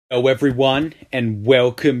Hello everyone and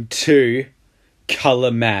welcome to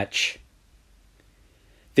Color Match.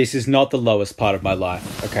 This is not the lowest part of my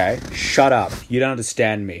life, okay? Shut up. You don't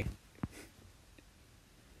understand me.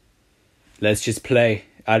 Let's just play.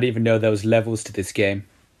 I didn't even know there was levels to this game.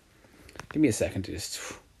 Give me a second to just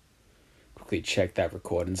quickly check that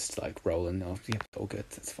recording's like rolling. Oh, yeah, all good.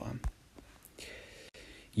 That's fine.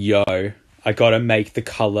 Yo, I gotta make the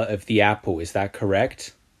color of the apple. Is that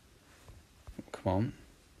correct? Come on.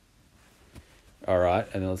 Alright,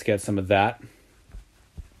 and then let's get some of that.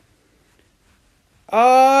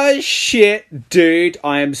 Oh, shit, dude.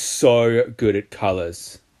 I am so good at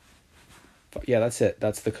colors. Yeah, that's it.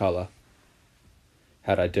 That's the color.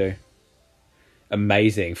 How'd I do?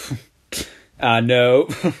 Amazing. No.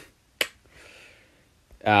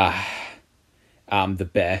 I'm the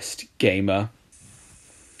best gamer.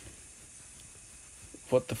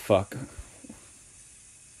 What the fuck?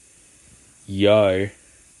 Yo.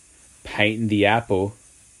 Painting the apple.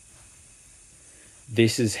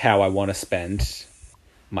 This is how I want to spend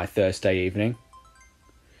my Thursday evening.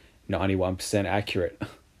 91% accurate.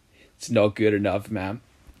 It's not good enough, man.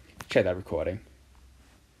 Check that recording.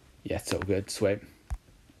 Yeah, it's all good. Sweet.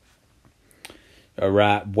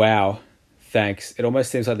 Alright, wow. Thanks. It almost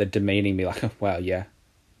seems like they're demeaning me. Like, wow, yeah.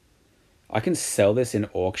 I can sell this in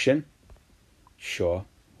auction? Sure.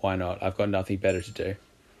 Why not? I've got nothing better to do.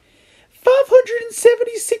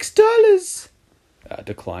 $576.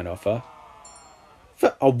 Decline offer.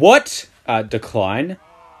 What? Decline.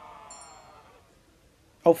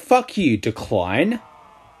 Oh, fuck you, decline.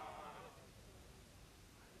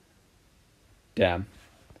 Damn.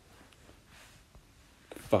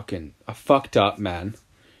 I fucked up, man.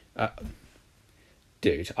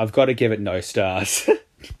 Dude, I've got to give it no stars.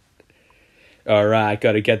 Alright,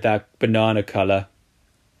 got to get that banana color.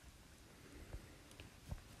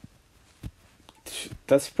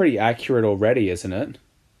 That's pretty accurate already, isn't it?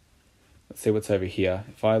 Let's see what's over here.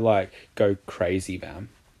 If I, like, go crazy, man.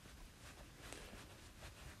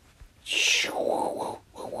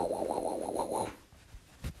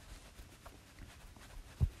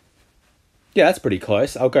 Yeah, that's pretty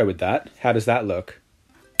close. I'll go with that. How does that look?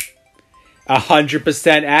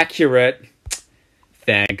 100% accurate.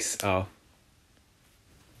 Thanks. Oh.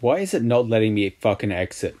 Why is it not letting me fucking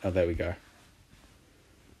exit? Oh, there we go.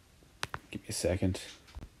 Give me a second.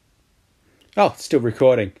 Oh, it's still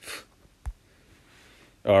recording.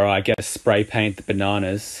 Alright, I gotta spray paint the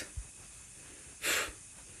bananas.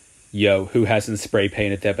 Yo, who hasn't spray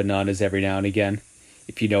painted their bananas every now and again?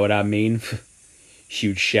 If you know what I mean.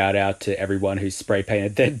 Huge shout out to everyone who's spray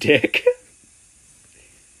painted their dick.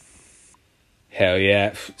 Hell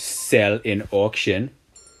yeah. Sell in auction.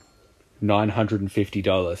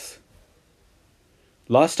 $950.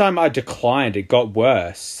 Last time I declined, it got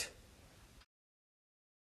worse.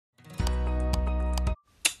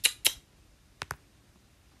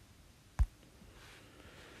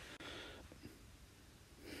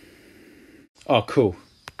 Oh, cool.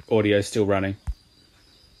 Audio's still running.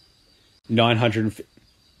 950.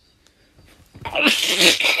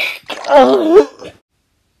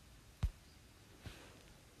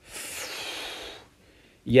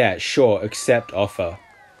 Yeah, sure. Accept offer.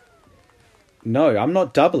 No, I'm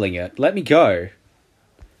not doubling it. Let me go.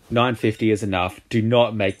 950 is enough. Do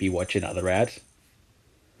not make me watch another ad.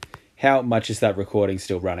 How much is that recording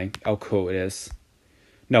still running? Oh, cool, it is.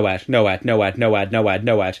 No ad, no ad, no ad, no ad, no ad,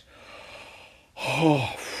 no ad.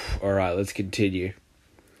 Oh, alright, let's continue.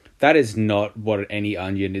 That is not what any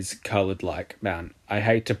onion is coloured like, man. I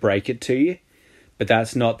hate to break it to you, but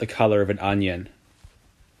that's not the colour of an onion.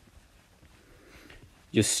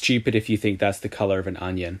 You're stupid if you think that's the colour of an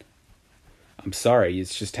onion. I'm sorry,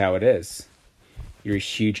 it's just how it is. You're a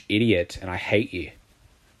huge idiot, and I hate you.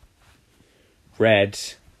 Red.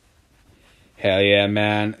 Hell yeah,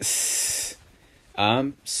 man.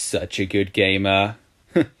 I'm such a good gamer.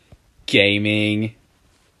 Gaming.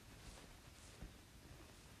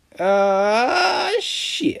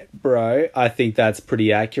 Shit, bro. I think that's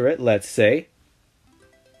pretty accurate. Let's see.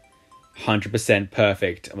 100%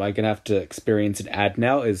 perfect. Am I gonna have to experience an ad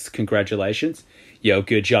now? Congratulations. Yo,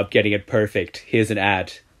 good job getting it perfect. Here's an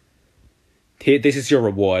ad. Here, this is your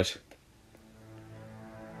reward.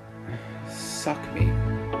 Suck me.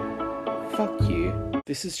 Fuck you.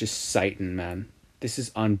 This is just Satan, man. This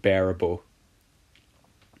is unbearable.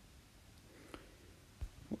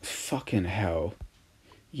 Fucking hell.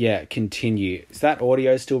 Yeah, continue. Is that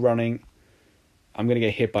audio still running? I'm gonna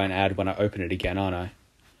get hit by an ad when I open it again, aren't I?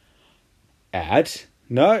 Ad?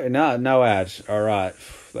 No ad. Alright,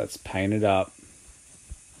 let's paint it up.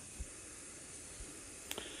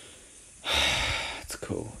 It's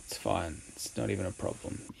cool. It's fine. It's not even a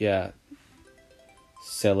problem. Yeah.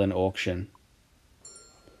 Sell in auction.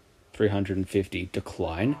 350,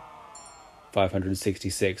 decline.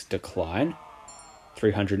 566, decline.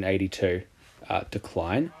 382,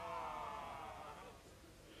 decline.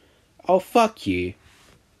 Oh, fuck you.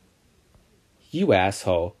 You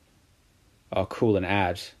asshole. Oh, cool, an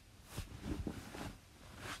ad.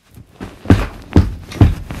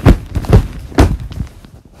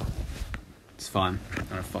 It's fine.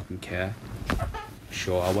 I don't fucking care.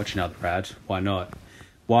 Sure, I'll watch another ad. Why not?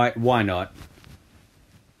 Why not?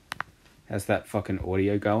 How's that fucking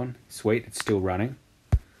audio going? Sweet, it's still running.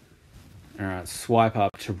 Alright, swipe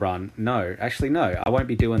up to run. No, actually no, I won't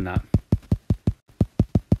be doing that.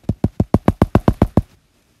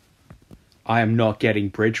 I am not getting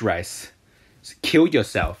bridge race. So kill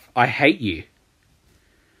yourself. I hate you.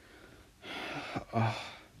 Oh,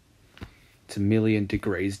 it's 1,000,000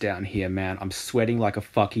 degrees down here, man. I'm sweating like a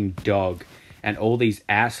fucking dog. And all these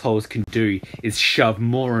assholes can do is shove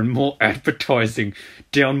more and more advertising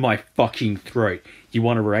down my fucking throat. You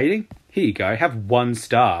want a rating? Here you go. Have 1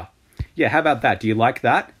 star. Yeah, how about that? Do you like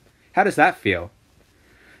that? How does that feel?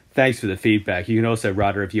 Thanks for the feedback. You can also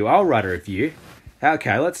write a review. I'll write a review.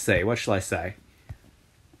 Okay, let's see. What shall I say?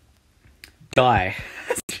 Die.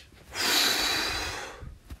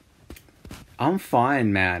 I'm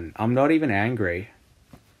fine, man. I'm not even angry.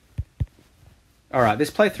 Alright,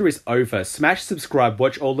 this playthrough is over. Smash subscribe,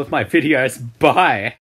 watch all of my videos. Bye!